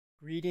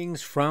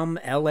Greetings from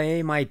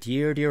LA, my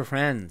dear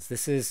friends.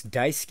 This is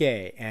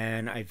Daisuke,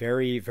 and I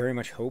very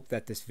much hope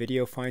that this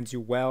video finds you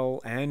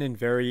well and in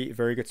very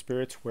good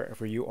spirits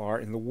wherever you are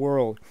in the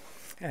world.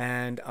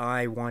 And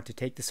I want to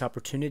take this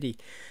opportunity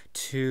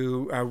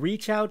to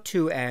reach out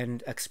to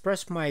and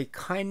express my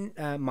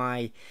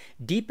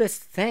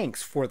deepest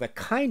thanks for the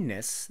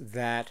kindness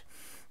that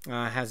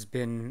has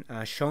been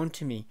shown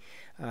to me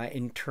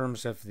in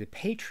terms of the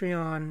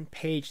Patreon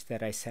page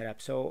that I set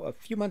up. So a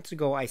few months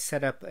ago, I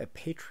set up a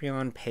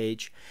Patreon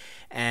page,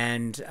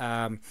 and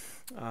a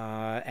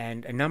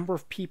number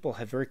of people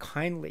have very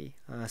kindly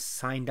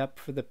signed up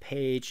for the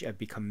page,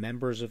 become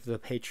members of the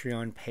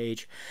Patreon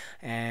page,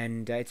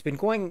 and it's been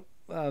going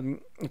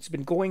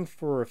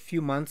for a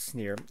few months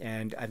here,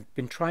 and I've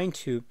been trying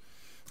to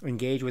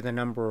engage with a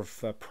number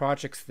of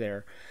projects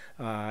there,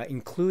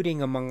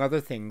 including, among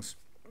other things,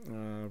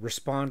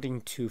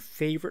 responding to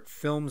favorite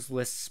films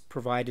lists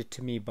provided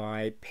to me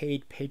by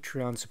paid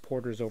Patreon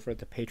supporters over at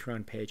the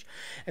Patreon page.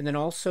 And then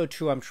also,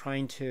 too, I'm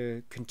trying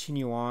to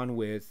continue on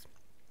with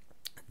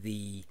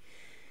the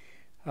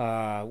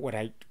what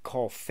I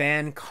call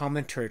fan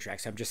commentary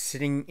tracks. I'm just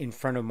sitting in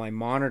front of my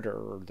monitor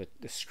or the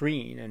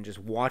screen and just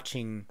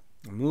watching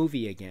a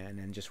movie again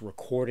and just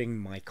recording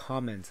my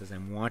comments as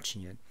I'm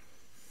watching it.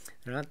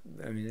 They're not,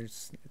 I mean,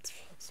 it's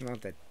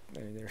not that, I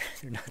mean,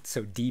 they're not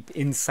so deep,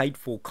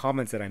 insightful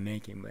comments that I'm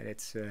making, but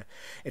it's a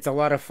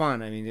lot of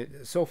fun. I mean,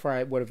 so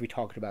far, what have we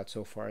talked about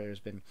so far? There's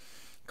been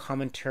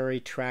commentary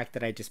track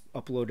that I just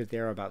uploaded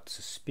there about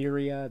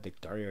Suspiria, the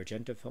Dario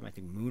Argento film, I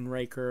think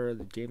Moonraker,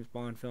 the James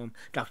Bond film,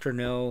 Dr.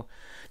 No,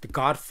 The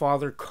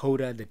Godfather,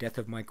 Coda, The Death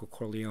of Michael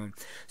Corleone.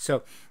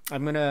 So there's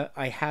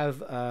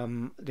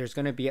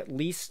gonna be at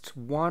least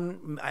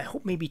one, I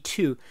hope maybe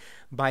two,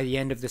 by the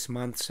end of this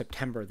month,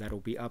 September, that'll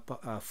be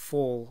up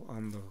full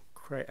on the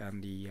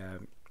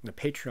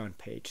Patreon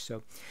page.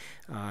 So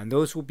and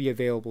those will be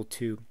available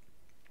too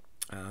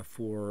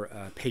for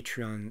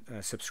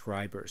Patreon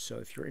subscribers. So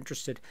if you're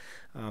interested,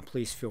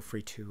 please feel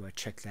free to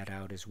check that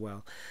out as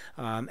well.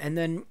 And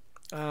then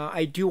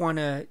I do want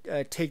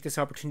to take this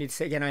opportunity to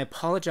say again, I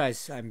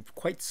apologize. I'm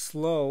quite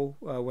slow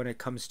when it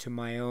comes to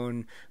my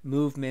own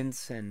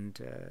movements and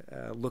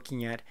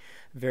looking at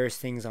various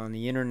things on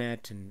the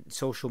internet and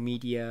social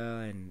media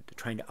and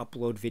trying to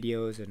upload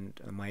videos,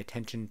 and my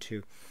attention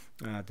to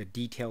the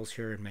details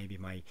here, and maybe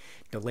my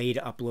delayed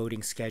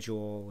uploading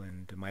schedule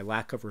and my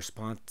lack of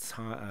response,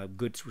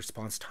 good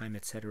response time,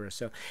 etc.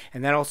 So,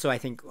 and that also I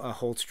think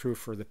holds true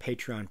for the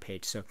Patreon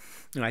page. So,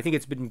 I think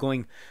it's been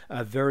going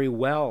very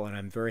well, and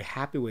I'm very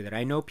happy with it.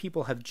 I know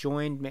people have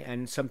joined,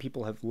 and some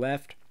people have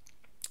left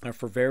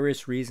for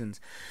various reasons.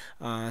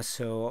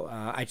 So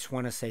I just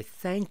want to say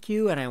thank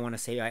you, and I want to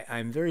say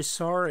I'm very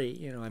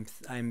sorry.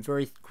 I'm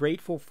very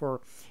grateful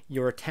for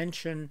your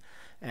attention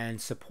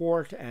and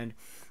support, and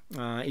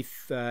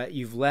if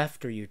you've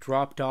left or you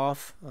dropped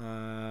off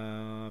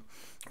for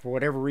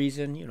whatever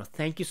reason,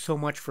 thank you so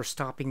much for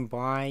stopping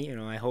by.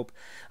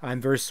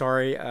 I'm very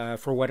sorry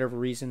for whatever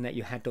reason that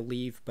you had to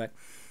leave, but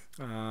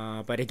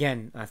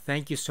again,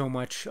 thank you so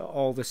much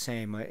all the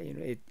same.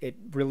 It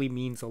really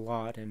means a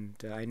lot, and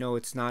I know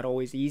it's not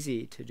always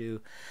easy to do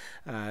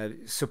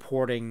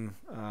supporting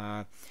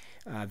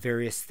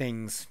various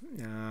things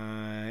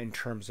in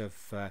terms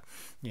of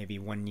maybe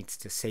one needs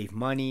to save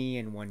money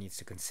and one needs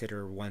to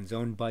consider one's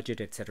own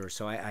budget, etc.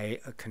 So I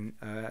can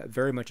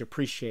very much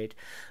appreciate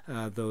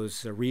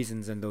those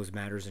reasons and those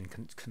matters and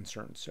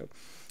concerns.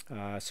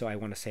 So I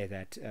want to say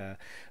that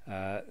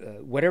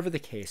whatever the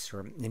case,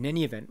 or in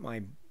any event,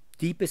 my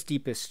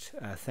deepest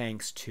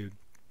thanks to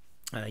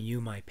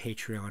you, my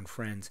Patreon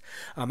friends.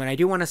 And I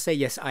do want to say,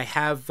 yes, I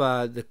have,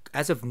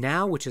 as of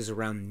now, which is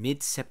around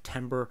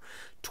mid-September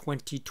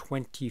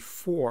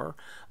 2024,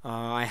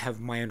 I have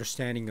my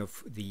understanding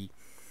of the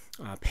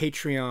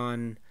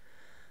Patreon,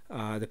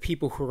 the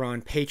people who are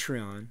on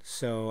Patreon.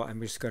 So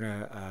I'm just going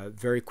to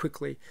very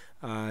quickly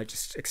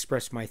just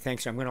express my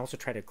thanks. I'm going to also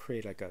try to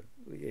create like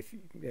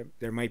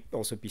there might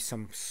also be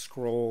some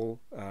scroll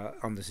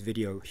on this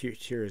video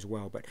here as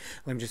well, but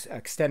let me just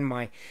extend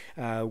my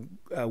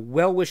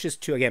well wishes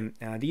to, again,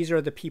 these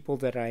are the people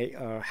that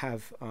I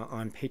have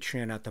on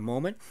Patreon at the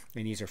moment,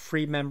 and these are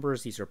free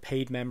members, these are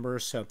paid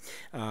members. So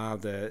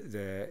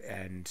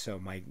so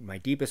my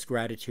deepest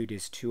gratitude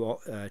is to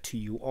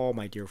you all,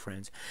 my dear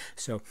friends.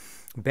 So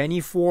Benny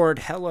Ford,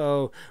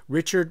 hello.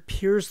 Richard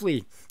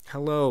Pearsley,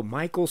 hello.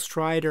 Michael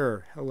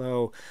Strider,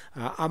 hello.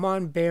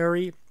 Amon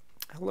Barry,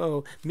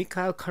 hello.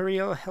 Mikhail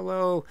Carrillo,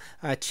 hello.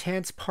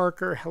 Chance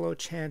Parker, hello,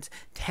 Chance.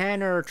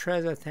 Tanner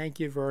Treza, thank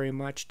you very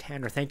much.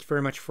 Tanner, thank you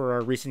very much for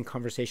our recent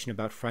conversation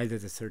about Friday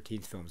the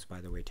 13th films,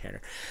 by the way,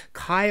 Tanner.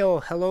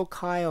 Kyle, hello,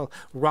 Kyle.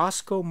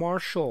 Roscoe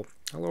Marshall,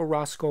 hello,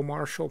 Roscoe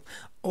Marshall.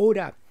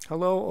 Oda,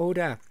 hello,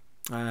 Oda.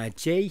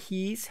 Jay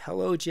Hees,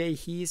 hello, Jay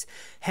Hees.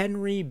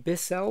 Henry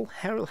Bissell,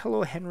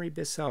 hello, Henry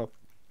Bissell.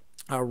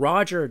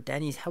 Roger,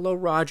 Denny's, hello,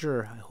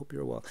 Roger. I hope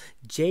you're well.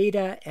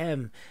 Jada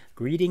M,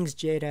 Greetings,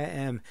 Jada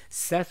M.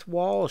 Seth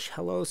Walsh.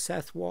 Hello,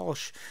 Seth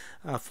Walsh.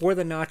 For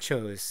the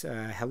nachos.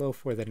 Hello,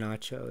 for the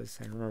nachos.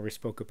 I remember we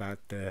spoke about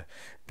the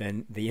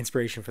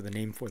inspiration for the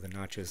name for the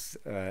nachos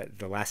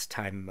the last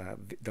time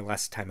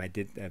I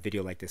did a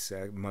video like this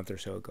a month or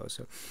so ago.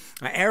 So,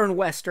 Aaron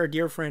West, our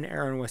dear friend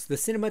Aaron West, the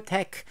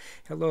Cinematheque.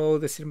 Hello,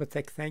 the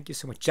Cinematheque. Thank you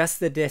so much. Just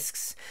the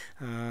Discs.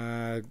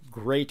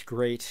 Great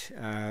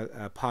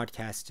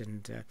podcast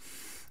and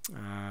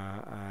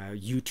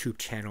YouTube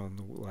channel,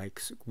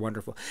 like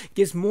wonderful.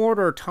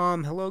 Gizmortar,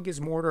 Tom, hello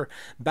Gizmortar.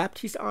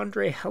 Baptiste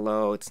Andre,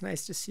 hello, it's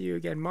nice to see you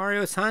again.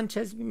 Mario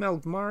Sanchez,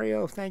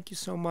 Mario, thank you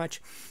so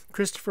much.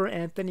 Christopher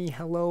Anthony,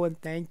 hello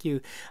and thank you.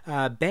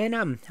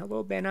 Benham,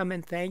 hello Benham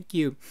and thank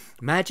you.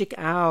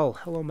 Majik-al,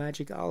 hello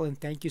Majik-al and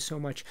thank you so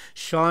much.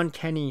 Sean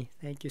Kenny,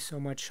 thank you so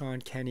much Sean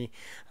Kenny.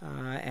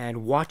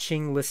 And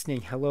watching,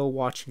 listening, hello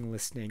watching,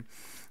 listening.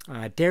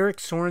 Derek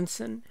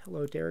Sorensen,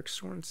 hello Derek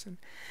Sorensen.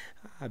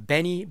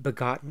 Benny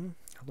Begotten,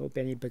 hello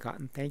Benny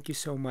Begotten, thank you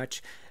so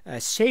much.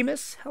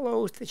 Seamus,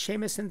 hello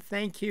Seamus and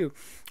thank you.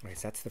 Right,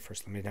 so that's the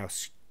first. Let me now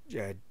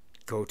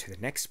go to the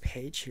next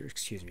page here.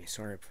 Excuse me,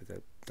 sorry for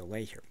the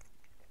delay here.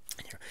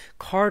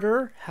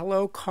 Carter,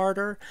 hello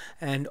Carter,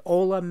 and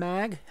Ola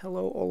Mag,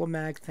 hello Ola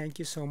Mag, thank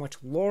you so much.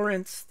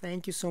 Lawrence,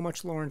 thank you so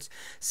much Lawrence.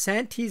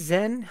 Santi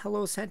Zen,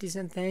 hello Santi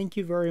Zen, thank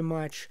you very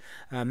much.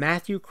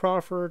 Matthew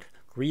Crawford,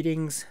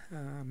 greetings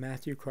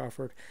Matthew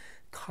Crawford.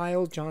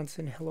 Kyle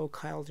Johnson, hello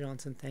Kyle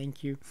Johnson,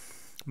 thank you.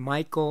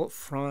 Michael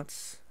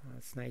France,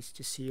 it's nice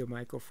to see you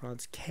Michael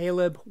France.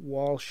 Caleb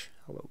Walsh,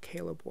 hello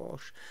Caleb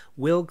Walsh.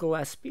 Will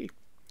Gillespie,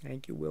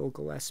 thank you Will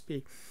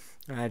Gillespie.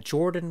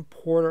 Jordan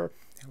Porter,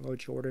 hello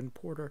Jordan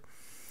Porter.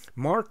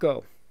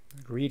 Marco,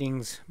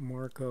 greetings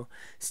Marco.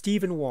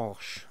 Stephen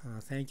Walsh,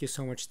 thank you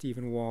so much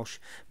Stephen Walsh.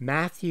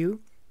 Matthew,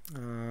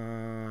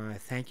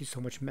 thank you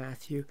so much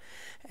Matthew.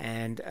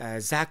 And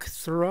Zach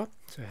Thura,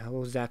 so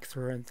hello Zach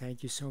Thura and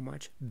thank you so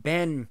much.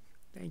 Ben,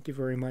 thank you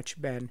very much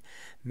Ben.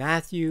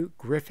 Matthew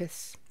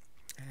Griffiths,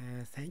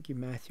 thank you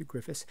Matthew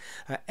Griffiths.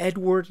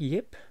 Edward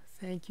Yip,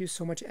 thank you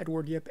so much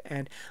Edward Yip.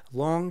 And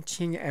Long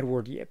Ching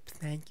Edward Yip,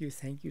 thank you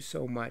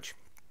so much.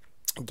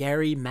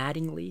 Gary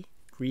Mattingly,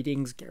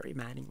 greetings Gary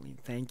Mattingly,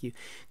 thank you.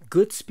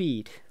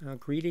 Goodspeed,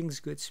 greetings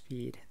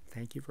Goodspeed,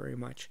 thank you very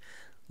much.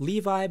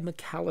 Levi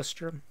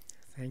McAllister,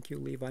 thank you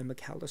Levi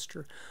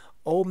McAllister.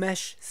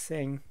 Omesh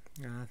Singh,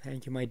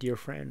 thank you my dear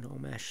friend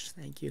Omesh,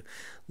 thank you.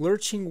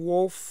 Lurching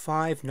Wolf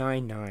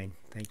 599,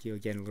 thank you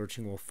again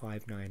Lurching Wolf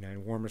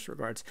 599, warmest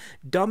regards.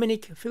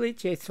 Dominic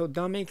Filice, so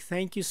Dominic,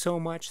 thank you so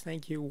much,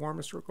 thank you,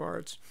 warmest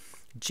regards.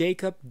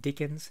 Jacob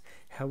Dickens,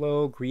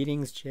 hello,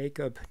 greetings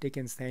Jacob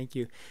Dickens, thank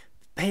you.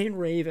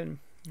 Paynraven,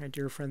 my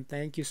dear friend,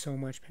 thank you so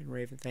much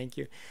Paynraven, thank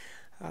you.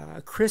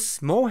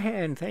 Chris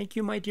Mohan, thank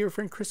you my dear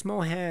friend Chris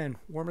Mohan,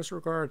 warmest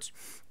regards.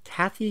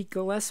 Kathy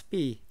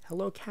Gillespie,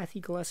 hello Kathy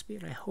Gillespie,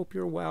 and I hope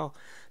you're well,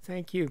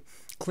 thank you.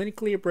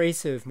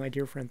 Clinicalyabrasiv, my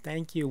dear friend,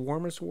 thank you,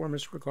 warmest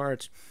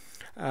regards.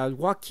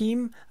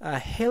 Joakim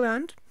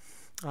Heiland,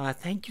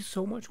 thank you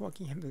so much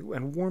Joakim,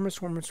 and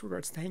warmest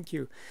regards, thank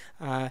you.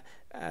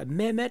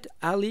 Mehmet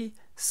Ali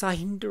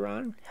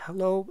Sahinduran,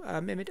 hello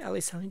Mehmet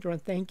Ali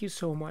Sahinduran, thank you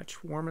so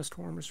much, warmest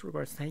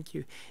regards, thank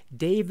you.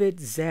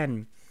 David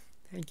Zen,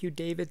 thank you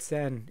David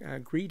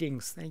Zen,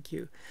 greetings, thank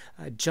you.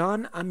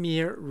 John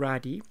Amir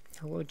Radi,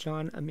 hello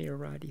John Amir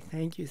Radi,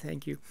 thank you.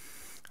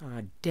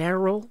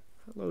 Darryl,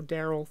 hello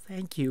Darryl,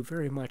 thank you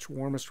very much,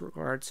 warmest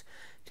regards.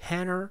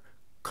 Tanner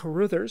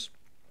Caruthers,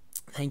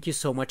 thank you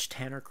so much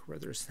Tanner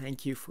Caruthers,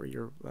 thank you for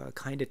your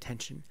kind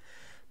attention.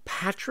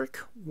 Patrik,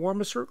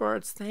 warmest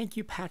regards, thank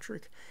you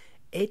Patrick.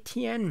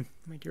 Étienne,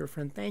 my dear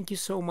friend, thank you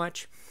so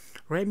much.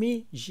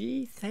 Rémy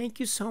G, thank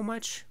you so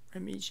much.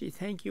 Rémy G,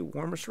 thank you,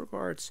 warmest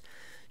regards.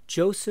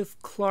 Joseph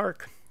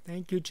Clark,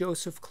 thank you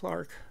Joseph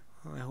Clark,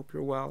 I hope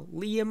you're well.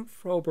 Liam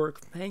Froberg,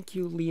 thank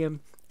you Liam,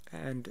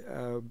 and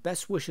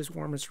best wishes,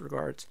 warmest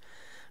regards.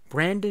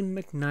 Brandon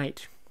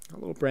McKnight,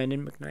 hello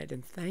Brandon McKnight,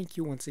 and thank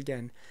you once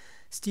again.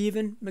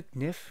 Stephen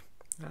McNiff,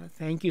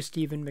 thank you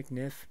Stephen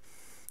McNiff.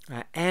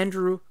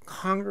 Andrew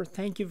Conger,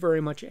 thank you very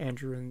much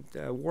Andrew, and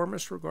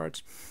warmest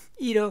regards.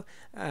 Ito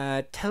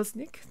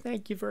Telsnik,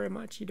 thank you very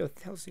much Ito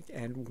Telsnik,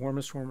 and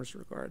warmest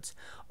regards.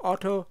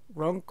 Otto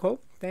Rönkkö,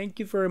 thank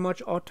you very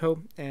much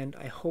Otto, and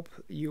I hope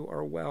you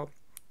are well.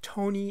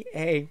 Tony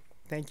A,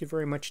 thank you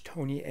very much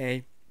Tony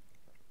A.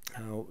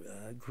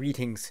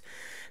 Greetings.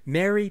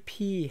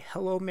 MaryP,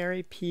 hello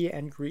MaryP,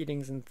 and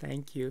greetings and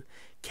thank you.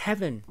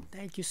 Kevin,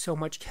 thank you so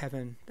much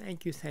Kevin,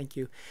 thank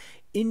you.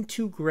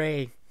 Into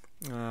Gray,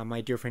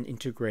 my dear friend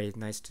Into Gray,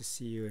 nice to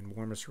see you, and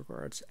warmest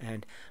regards.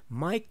 And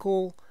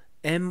Michael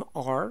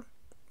MR,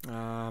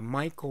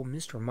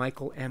 Mr.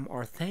 Michael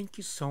MR, thank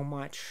you so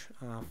much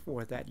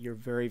for that. You're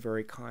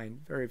very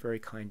kind, very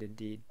kind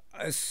indeed.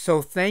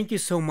 So thank you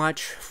so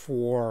much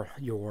for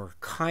your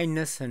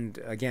kindness, and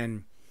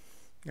again,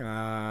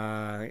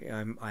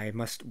 I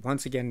must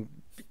once again,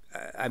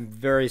 I'm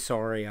very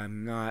sorry.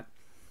 I'm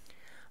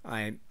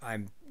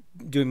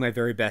doing my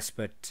very best,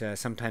 but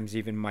sometimes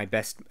even my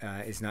best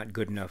is not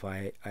good enough.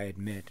 I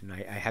admit, and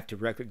I have to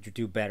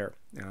do better.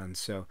 And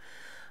so,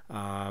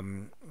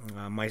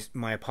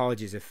 my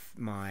apologies if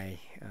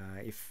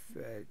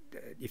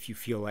if you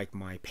feel like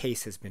my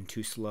pace has been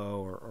too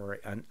slow or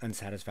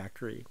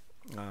unsatisfactory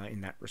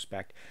in that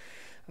respect.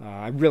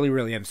 I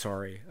really am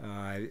sorry.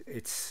 I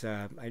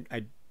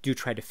do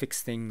try to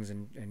fix things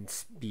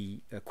and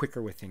be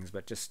quicker with things,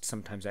 but just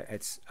sometimes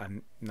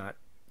I'm not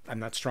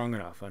strong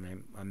enough,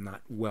 and I'm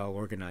not well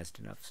organized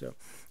enough. So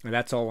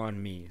that's all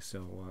on me.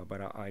 So,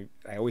 but I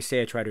always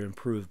say I try to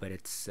improve, but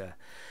it's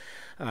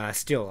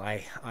still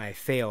I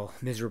fail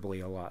miserably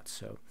a lot.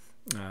 So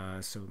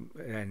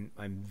and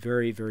I'm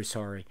very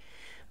sorry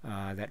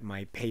that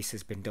my pace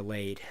has been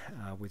delayed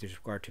with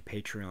regard to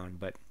Patreon,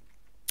 but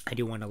I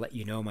do want to let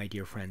you know, my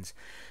dear friends,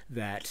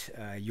 that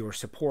your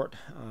support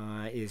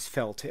is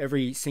felt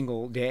every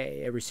single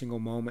day, every single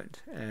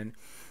moment, and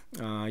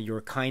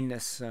your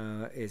kindness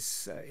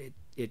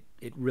it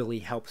really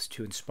helps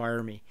to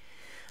inspire me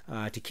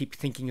to keep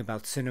thinking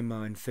about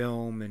cinema and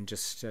film, and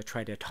just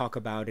try to talk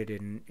about it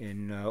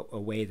in a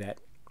way that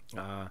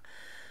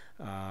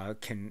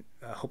can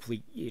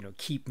hopefully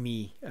keep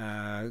me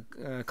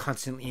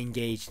constantly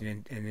engaged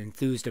and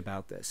enthused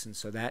about this. And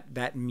so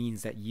that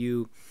means that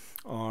you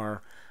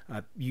are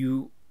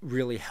you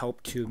really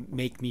help to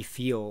make me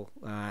feel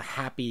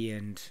happy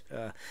and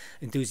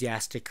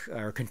enthusiastic,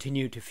 or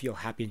continue to feel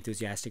happy and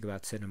enthusiastic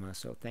about cinema.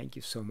 So thank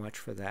you so much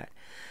for that.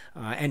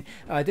 And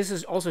this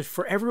is also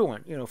for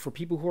everyone, for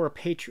people who are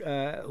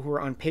who are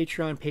on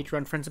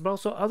Patreon friends, but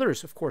also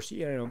others, of course.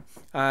 You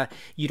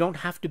don't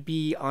have to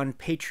be on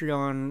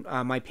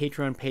Patreon, my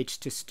Patreon page,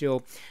 to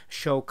still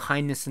show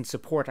kindness and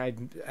support.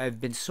 I've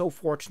been so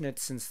fortunate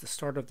since the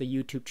start of the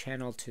YouTube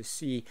channel to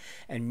see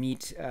and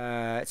meet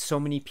so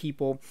many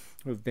people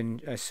who have been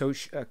so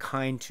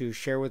kind to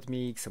share with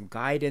me some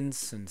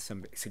guidance and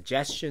some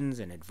suggestions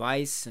and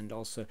advice, and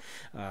also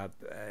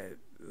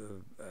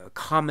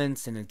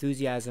comments and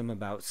enthusiasm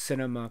about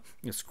cinema,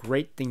 this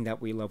great thing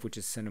that we love, which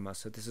is cinema.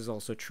 So this is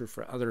also true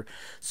for other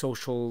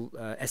social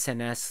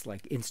SNS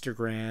like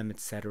Instagram,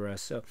 etc.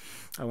 So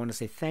I want to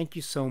say thank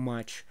you so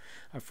much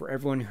for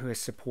everyone who has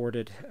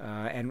supported,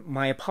 and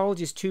my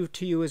apologies to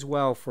you as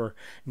well for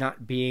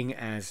not being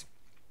as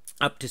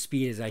up to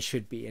speed as I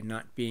should be, and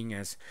not being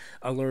as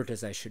alert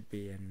as I should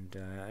be. And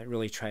I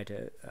really try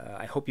to.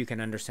 I hope you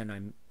can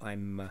understand.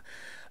 But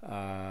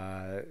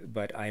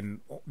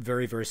I'm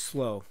very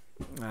slow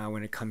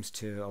when it comes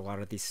to a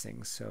lot of these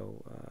things.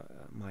 So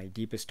my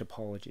deepest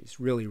apologies.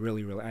 Really,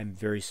 I'm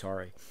very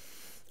sorry.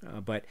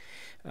 But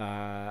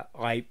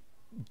I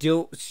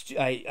do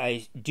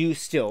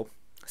still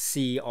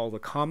see all the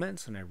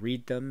comments, and I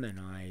read them, and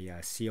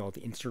I see all the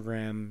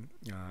Instagram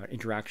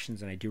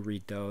interactions, and I do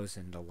read those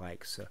and the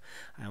like. So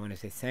I want to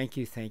say thank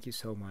you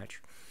so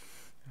much.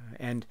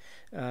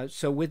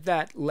 So with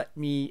that, let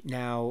me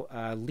now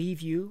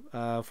leave you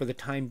for the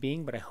time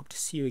being, but I hope to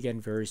see you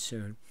again very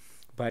soon.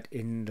 But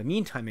in the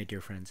meantime, my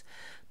dear friends,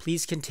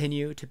 please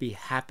continue to be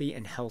happy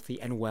and healthy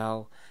and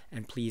well,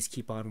 and please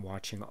keep on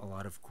watching a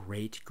lot of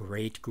great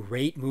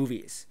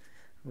movies.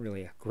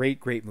 Really,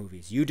 great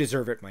movies. You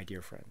deserve it, my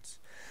dear friends.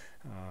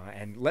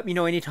 And let me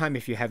know anytime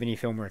if you have any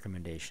film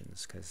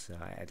recommendations, because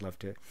I'd love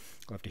to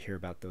hear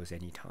about those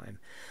anytime.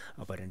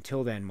 But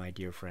until then, my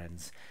dear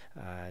friends,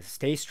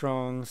 stay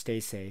strong, stay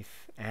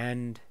safe,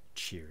 and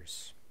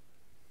cheers.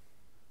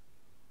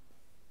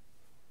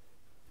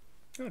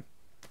 Good.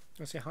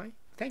 You want to say hi?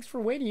 Thanks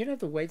for waiting. You don't have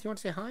to wait. You want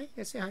to say hi?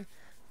 Yeah, say hi.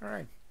 All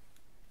right.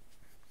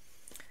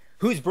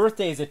 Whose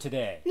birthday is it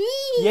today? Me.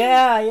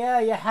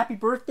 Yeah. Happy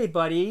birthday,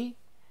 buddy.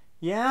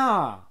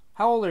 Yeah.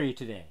 How old are you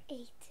today?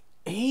 8.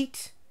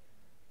 8?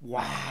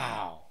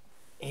 Wow.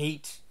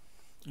 8.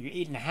 You're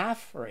 8.5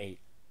 or 8?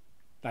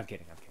 I'm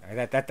kidding.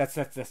 That's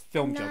a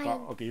film 9. joke.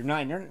 Oh, okay, you're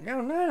 9.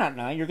 No, not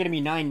 9. You're going to be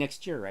 9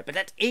 next year, right? But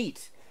that's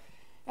 8.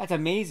 That's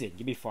amazing.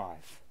 Give me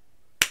 5.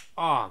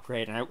 Oh,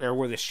 great. And I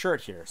wore this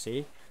shirt here,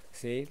 see?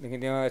 Look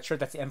at that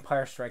shirt. That's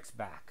Empire Strikes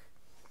Back.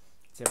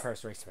 It's Empire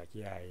Strikes Back.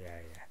 Yeah.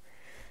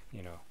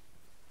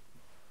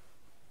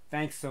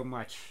 Thanks so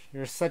much.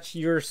 We're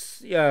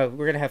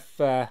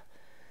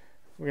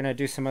gonna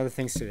do some other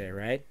things today,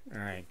 right? All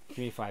right, give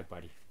me 5,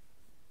 buddy.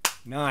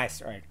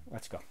 Nice. All right,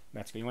 let's go.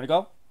 You want to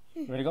go?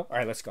 You ready to go? All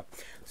right, let's go.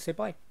 Say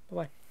bye.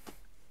 Bye.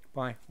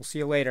 We'll see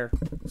you later.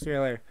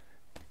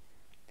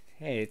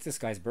 Hey, it's this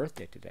guy's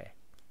birthday today.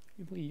 Can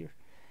you believe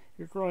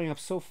you're growing up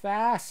so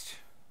fast?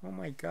 Oh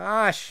my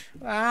gosh.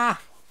 All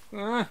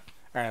right,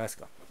 let's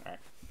go. All right.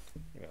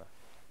 Here we go.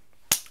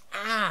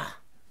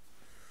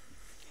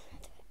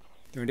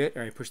 You want to do it?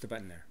 All right, push the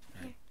button there.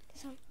 All right.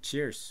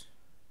 Cheers.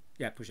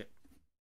 Yeah, push it.